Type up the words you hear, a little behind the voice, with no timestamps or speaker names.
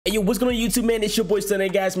Hey, yo, what's going on YouTube, man? It's your boy Sunday,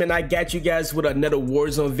 guys, man. I got you guys with another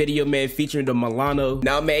Warzone video, man, featuring the Milano.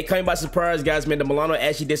 Now, man, it came by surprise, guys, man. The Milano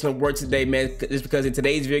actually did some work today, man. Just because in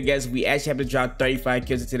today's video, guys, we actually have to drop 35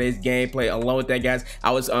 kills in today's gameplay. Along with that, guys,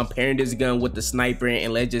 I was pairing this gun with the sniper,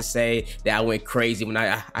 and let's just say that I went crazy when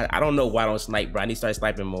I don't know why I don't snipe, bro. I need to start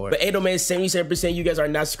sniping more. But hey, though, man, 77% of you guys are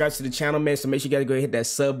not subscribed to the channel, man. So make sure you guys go hit that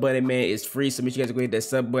sub button, man. It's free, so make sure you guys go hit that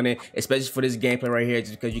sub button, especially for this gameplay right here,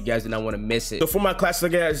 just because you guys do not want to miss it. So for my class,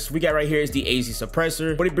 guys, we got right here is the AC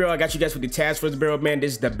suppressor. For the barrel, I got you guys with the task force barrel, man.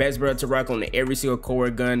 This is the best barrel to rock on every single core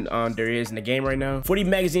gun there is in the game right now. For the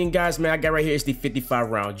magazine, guys, man, I got right here is the 55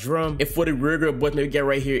 round drum. And for the rear grip button, we got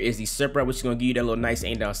right here is the separate, which is gonna give you that little nice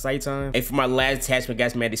aim down sight time. And for my last attachment,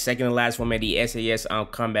 guys, man, the second and last one, man, the SAS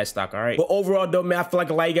combat stock. All right. But overall, though, man, I feel like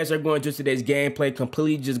a lot of you guys are going to today's gameplay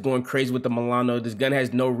completely just going crazy with the Milano. This gun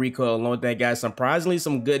has no recoil. Along with that, guys, surprisingly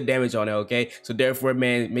some good damage on it. Okay, so therefore,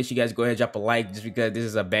 man, make sure you guys go ahead and drop a like just because this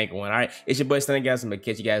is a bank one. All right, it's your boy Stunning, guys. I'm gonna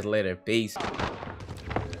catch you guys later. Peace.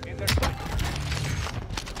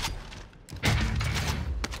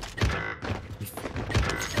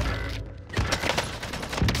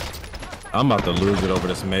 I'm about to lose it over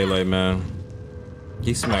this melee, man.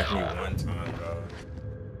 He smacked me one time,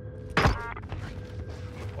 bro.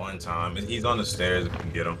 One time. He's on the stairs if you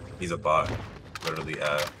can get him. He's a bot. Literally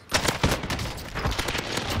at.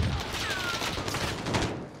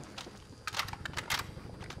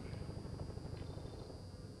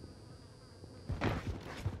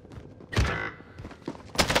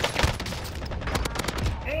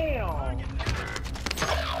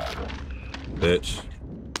 Bitch.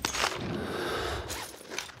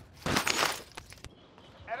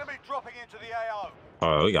 Enemy dropping into the AO.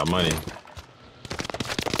 Oh, we got money.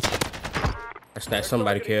 That's not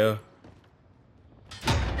somebody kill.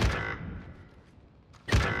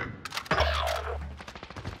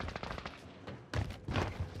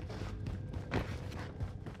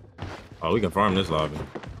 Oh, we can farm this lobby.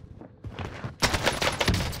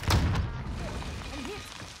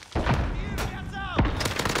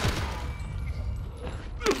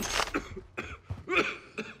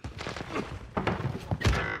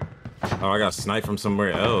 Oh, I got sniped from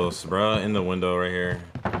somewhere else, bro. In the window right here.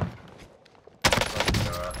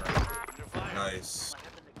 Nice.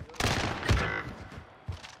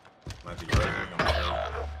 Might be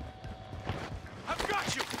I've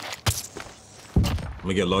got you. Let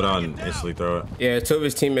me get loadout and instantly throw it. Yeah, two of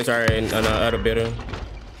his teammates are in the other building.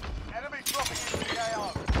 Enemy dropping into the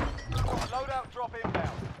AO. Loadout drop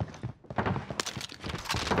inbound.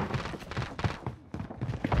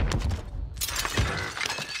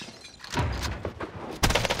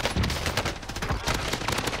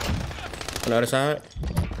 On the other side,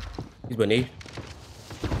 he's beneath.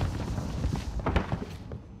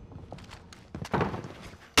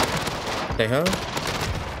 They huh?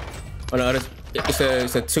 On the other,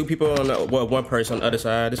 it's a two people on the, well, one person on the other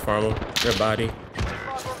side. Just farm them, their body.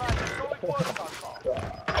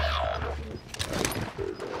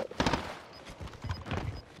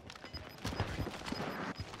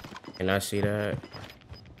 Can I see that?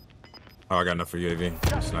 Oh, I got enough for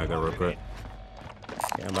UAV. Snipe that real quick.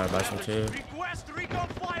 Yeah, I'm about to buy some too. Request recon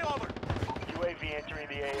flyover. UAV entering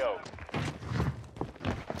the AO.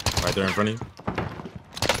 Right there in front of you.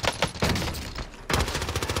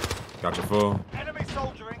 Got your full. Enemy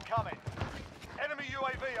soldier incoming. Enemy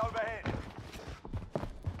UAV overhead.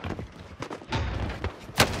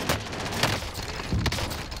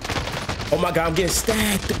 Oh my god, I'm getting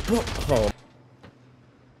stacked. Oh.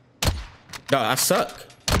 Dog, I suck.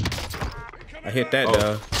 I hit that,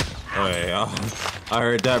 though. Oh, hey, I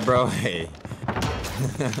heard that, bro. Hey.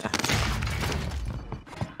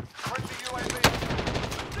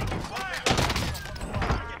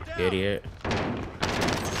 Idiot.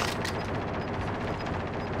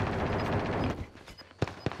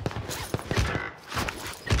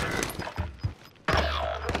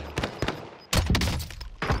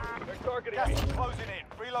 Gas is closing in.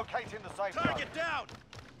 Relocating the safe zone. Target down.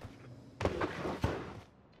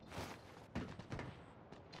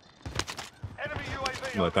 Enemy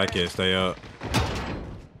UAV. Let that kid stay up.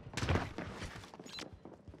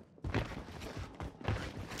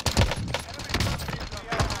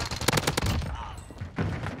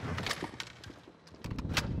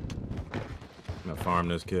 I'm gonna farm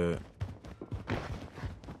this kid.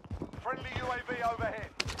 Friendly UAV overhead.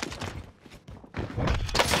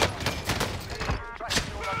 Tracking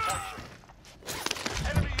your location.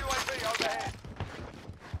 Enemy UAV overhead.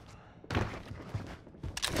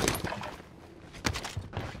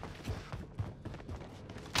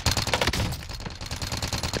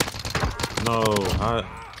 No,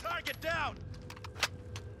 Target down.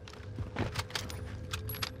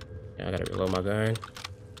 Yeah, I gotta reload my gun.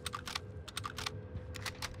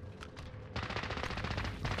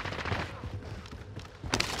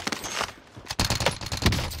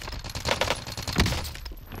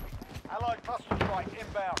 Allied cluster strike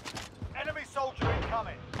inbound. Enemy soldier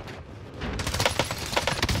incoming.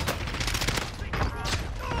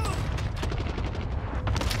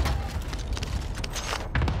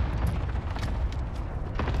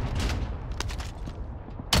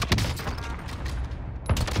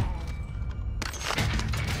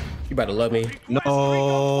 You about to love me. No.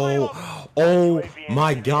 Oh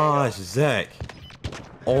my gosh, Zach.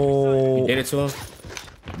 Oh. You did it to him?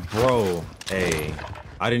 Bro, hey.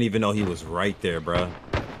 I didn't even know he was right there, bro.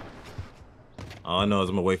 All I know is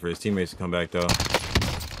I'm gonna wait for his teammates to come back though.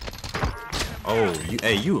 Oh,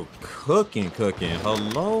 you were cooking.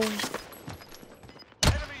 Hello? Enemy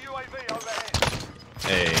UAV overhead.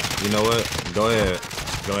 Hey, you know what? Go ahead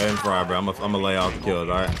and fry, bro. I'm gonna lay out the kills,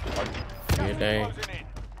 all right? Yeah, dang. Closing in.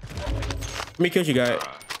 How many kills you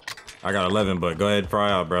got? I got 11, but go ahead and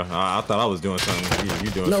fry out, bro. I thought I was doing something.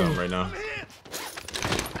 You doing something right now.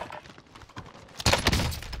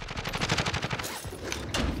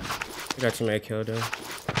 I got too many kills though.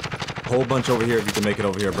 Whole bunch over here if you can make it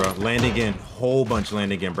over here, bro. Land again. Whole bunch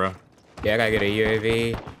land again, bro. Yeah, I gotta get a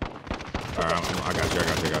UAV. All right, I got you.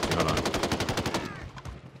 Hold on.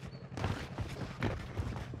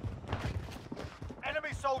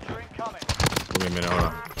 Enemy soldier incoming. Give me a minute, hold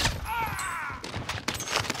on.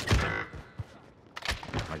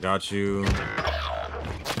 I got you.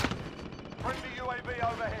 Friendly UAV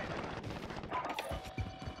overhead.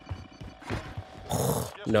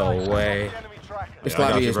 No way. The enemy tracker. This Yeah, I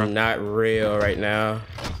got lobby you, is bro. not real right now.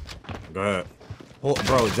 Go ahead. Oh,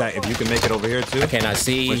 bro, Zach, if you can make it over here too. I cannot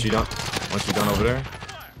see. Once you're done over there.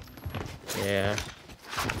 Yeah.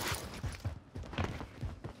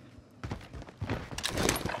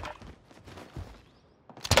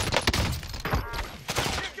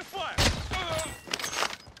 Check your fire.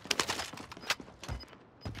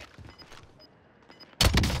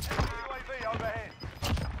 Enemy UAV overhead.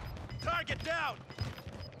 Target down.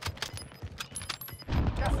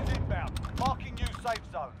 Gas is inbound. Marking new safe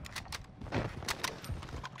zone.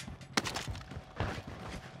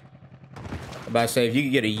 I'm about to say, if you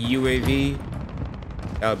could get a UAV,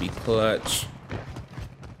 that would be clutch.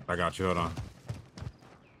 I got you, hold on.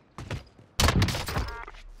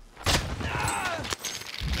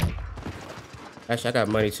 Actually, I got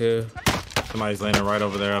money too. Somebody's landing right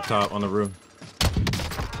over there up top on the roof.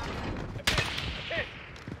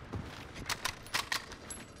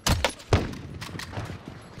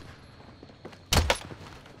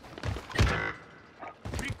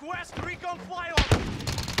 Request recon flyover.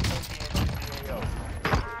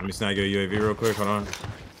 Let me snag your UAV real quick, hold on.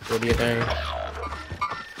 What do you think?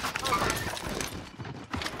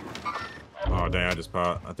 Oh dang, I just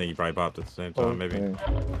popped. I think you probably popped at the same time, maybe.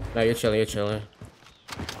 No, you're chilling, you're chilling.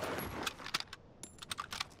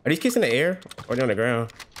 Are these kids in the air or they on the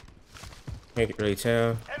ground? Can't really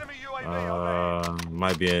tell. Enemy UAV overhead.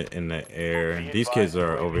 Might be in the air. These kids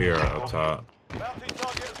are over here up top. Bounty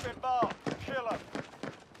target has been marked. Kill 'em.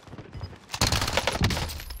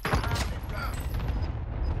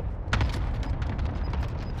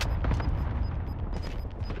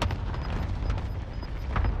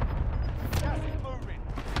 Gas is moving.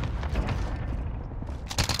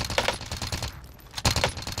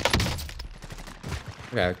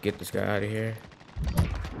 I gotta get this guy out of here.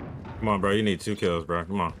 Come on, bro. You need 2 kills, bro.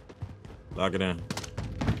 Come on. Lock it in.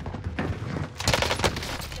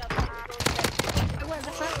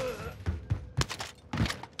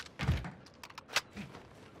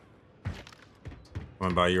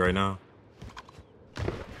 Coming by you right now.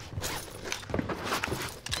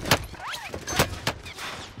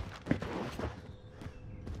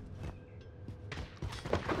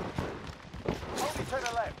 Only to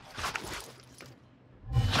the left.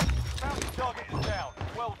 Bounty target is down.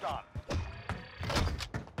 Well done.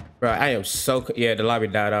 Bro, I am so, yeah, the lobby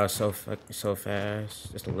died out so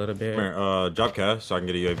fast. Just a little bit. Come here, drop cash so I can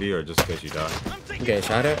get a UAV or just in case you die. You getting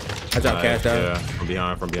shot at? I dropped cash down.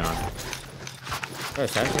 Yeah, from behind. Oh,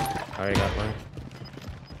 it's actually, I already got one.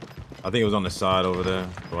 I think it was on the side over there.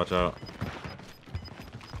 Watch out.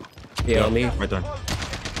 Yeah, on me. Right there. Safe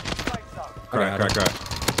zone. Crack.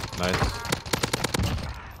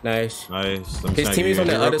 Nice. Nice. Let me His snag teammates you on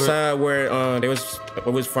the real other quick. side where they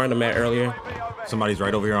was frying him at earlier. Somebody's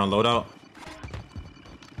right over here on loadout.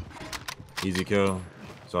 Easy kill.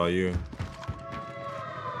 It's all you.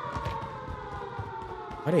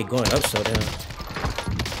 Why are they going up so down?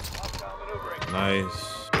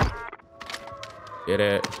 Nice. Get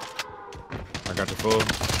it. I got the full.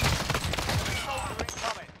 Soldier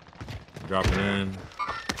incoming. dropping in.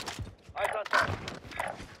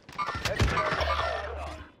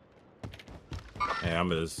 Hey, I'm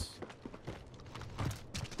just.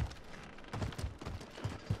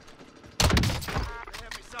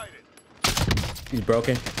 He's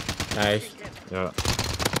broken. Nice. Yeah.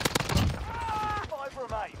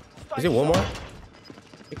 Is it one more?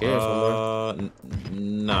 It is one more.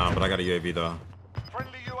 Nah, but I got a UAV though.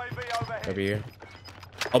 Friendly UAV overhead. Over here.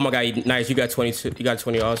 Oh my god, nice. You got 22. You got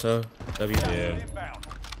 20 also. W. Yeah. Inbound.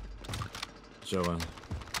 Showing.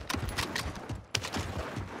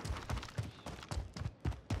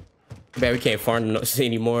 Man, we can't farm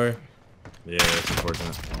anymore. Yeah, it's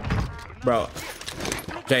unfortunate. Bro.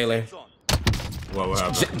 Jalen. What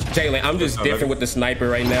happened? Jalen, I'm just different with the sniper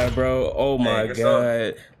right now, bro. Oh my Hey,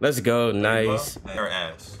 god. Let's go. Nice. Her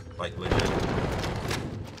ass. Like legit.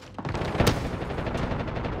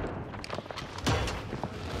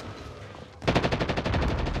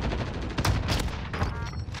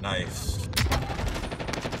 Nice.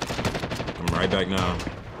 I'm right back now.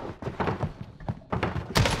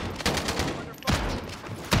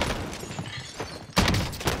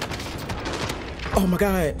 Oh my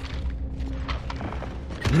god.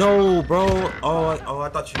 No, bro. Oh, I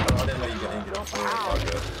thought you. I didn't let you get off. Oh,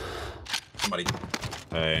 good. Somebody.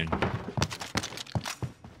 Hey.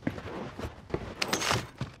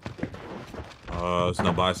 There's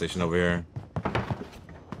no buy station over here.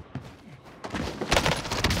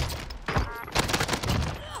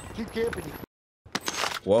 Keep camping.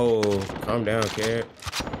 Whoa. Calm down, kid.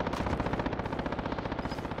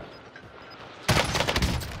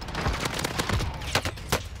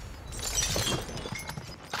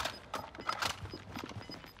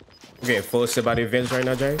 We're getting full sip by the events right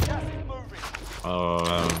now, Jay.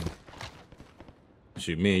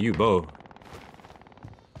 Shoot, me and you both.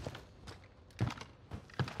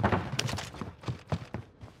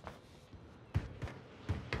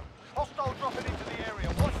 Hostile dropping into the area.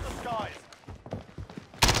 Watch the skies.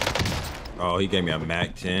 Oh, he gave me a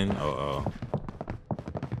MAC 10. Oh.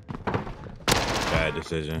 Bad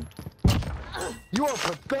decision. You are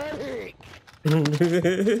pathetic.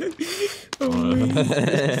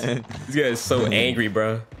 This guy is so angry,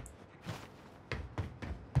 bro.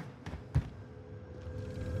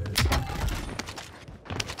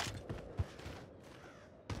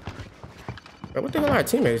 Bro, what the hell are our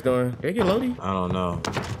teammates doing? They get loaded? I don't know.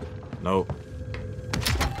 Nope.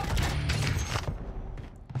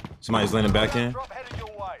 Somebody's landing back in. Drop headed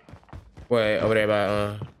your way. Wait, over there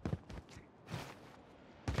by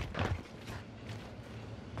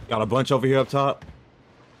Got a bunch over here up top.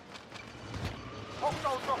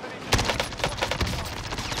 Hostile dropping into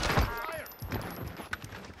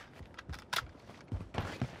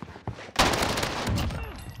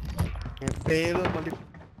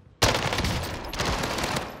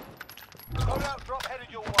loadout drop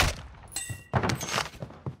headed your way.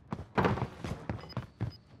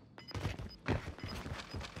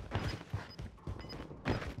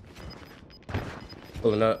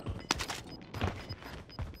 pulling up.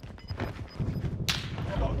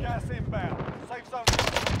 Got gas inbound. Safe zone.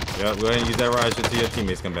 Yeah, go ahead and use that ride shit till your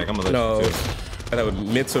teammates come back. I'm gonna let No, you too. I had a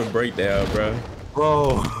mental breakdown, bro.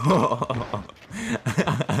 Bro.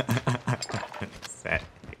 Sad.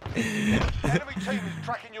 Enemy team is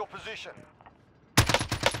tracking your position.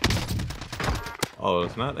 Oh,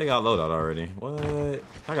 it's not. They got loadout already. What?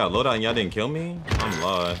 I got loadout and y'all didn't kill me? I'm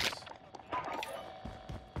lost.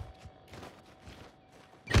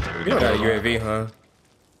 You don't got a UAV, huh?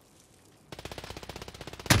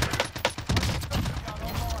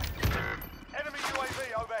 Enemy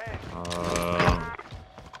UAV overhead.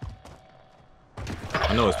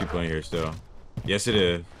 I know there's people in here still. Yes, it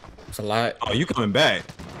is. It's a lot. Oh, you coming back?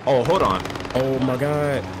 Oh, hold on. Oh my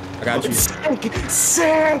god. I got you. Sick.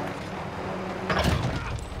 Enemy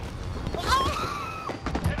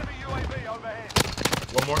UAV overhead.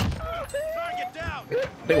 One more. Target down.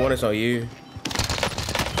 They want us on you.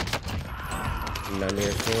 Not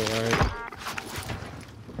near full, right?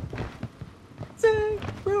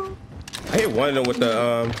 I hit one of them with the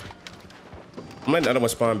I'm letting the other one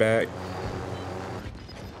spawn back.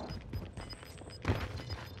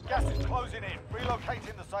 Gas is closing in.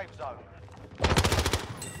 Relocating the safe zone.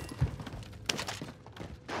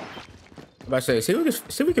 I'm about to say, see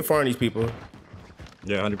if we can farm these people.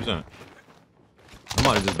 Yeah, 100%. I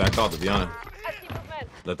might have just backed off, to be honest.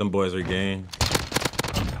 Let them boys regain.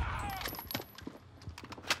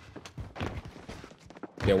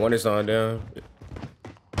 Yeah, one is on down.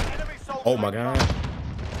 Enemy soldier. Oh my god.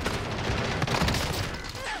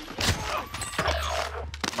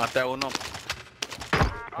 Maté uno.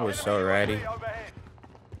 I was so ratty. UAV overhead.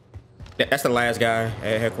 That's the last guy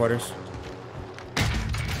at headquarters.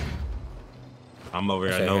 I'm over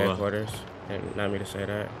here I at said Nova. headquarters. Didn't not me to say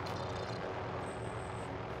that.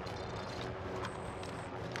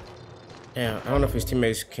 Damn, I don't know if his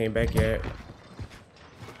teammates came back yet.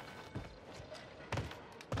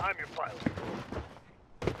 I'm your pilot.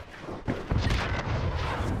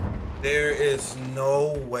 There is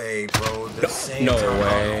no way, bro. The same No time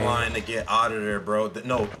way. I'm flying to get out of there, bro.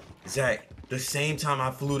 No, Zach. The same time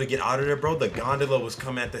I flew to get out of there, bro, the gondola was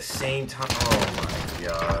coming at the same time. Oh my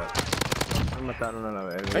god.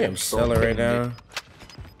 I am selling right now.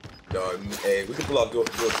 Dog, hey, we can pull off dual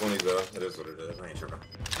 20s though. It is what it is. I ain't tripping.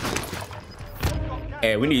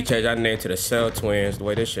 Hey, we need to change our name to the Cell Twins. The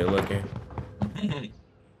way this shit looking.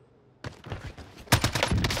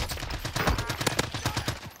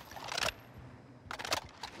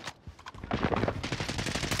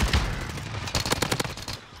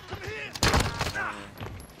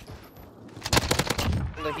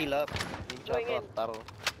 Heal up.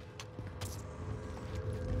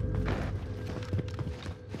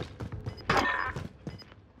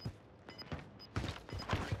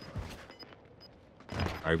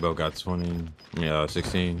 Alright, both got 20. Yeah,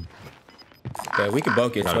 16. Yeah, we can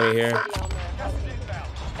both get 20 here.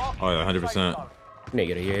 Oh yeah, 100%. Nigga,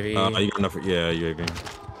 get a UAV. You got enough? Yeah, UAV.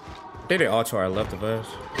 They're all to our left of us.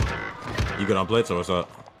 You good on plates or what's up?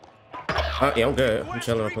 Yeah, I'm good. I'm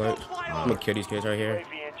chilling on plates. I'm gonna kill these kids right here.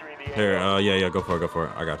 Here, yeah, go for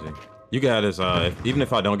it. I got you. You can have this. Even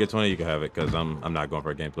if I don't get 20, you can have it, cause I'm not going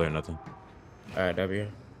for a gameplay or nothing. All right, W.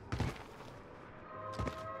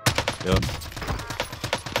 Yep.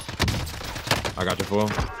 I got your full.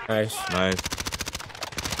 Nice. Nice.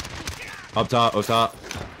 Up top.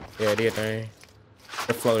 Yeah, do your thing.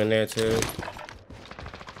 They're floating there too.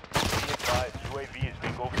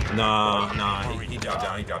 Nah, he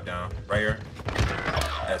dropped down. Right here.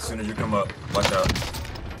 As soon as you come up, watch out.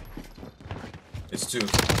 It's 2.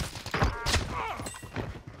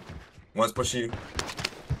 One's pushing you.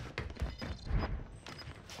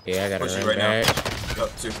 Yeah, I got Push to you run right back. now.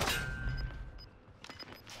 Up 2.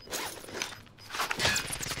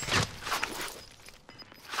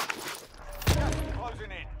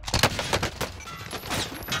 Closing in.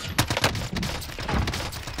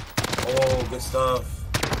 Oh, good stuff.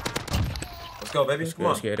 Let's go, baby. Come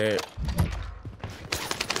on. Let's get it.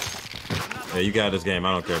 Yeah, you got this game.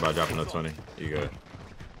 I don't care about dropping no 20. You good.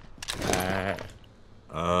 Alright.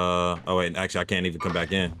 Oh wait, actually I can't even come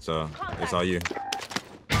back in, so it's all you.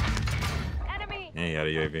 Enemy. You ain't got a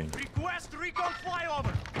UAV. Request recon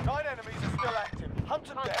flyover. 9 enemies are still active. Hunt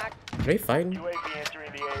them down. Are they fighting? UAV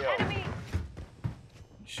entering the AO. Enemy.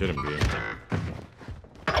 Shouldn't be. Victory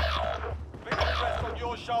rests on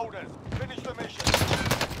your shoulders. Finish the mission.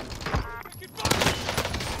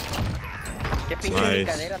 ¿Qué pinche Nice.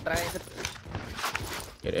 cadera trae ese?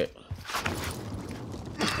 Get it.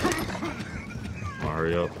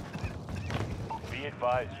 Hurry up. Be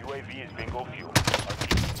advised, UAV is bingo fuel.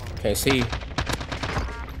 Can't see.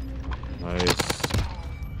 Nice.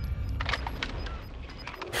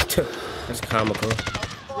 That's comical. Gas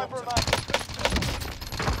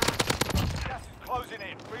is closing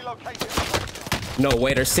in. Relocating. No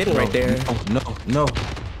way, they're sitting right there. No.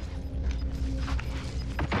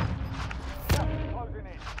 Closing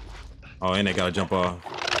in. Oh, and they gotta jump off.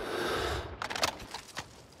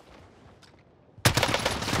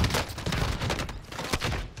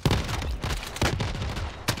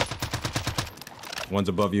 One's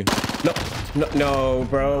above you. No,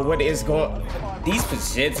 bro. What is going? These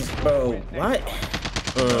positions, bro. What?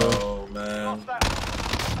 Oh man.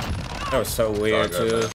 That was so weird too.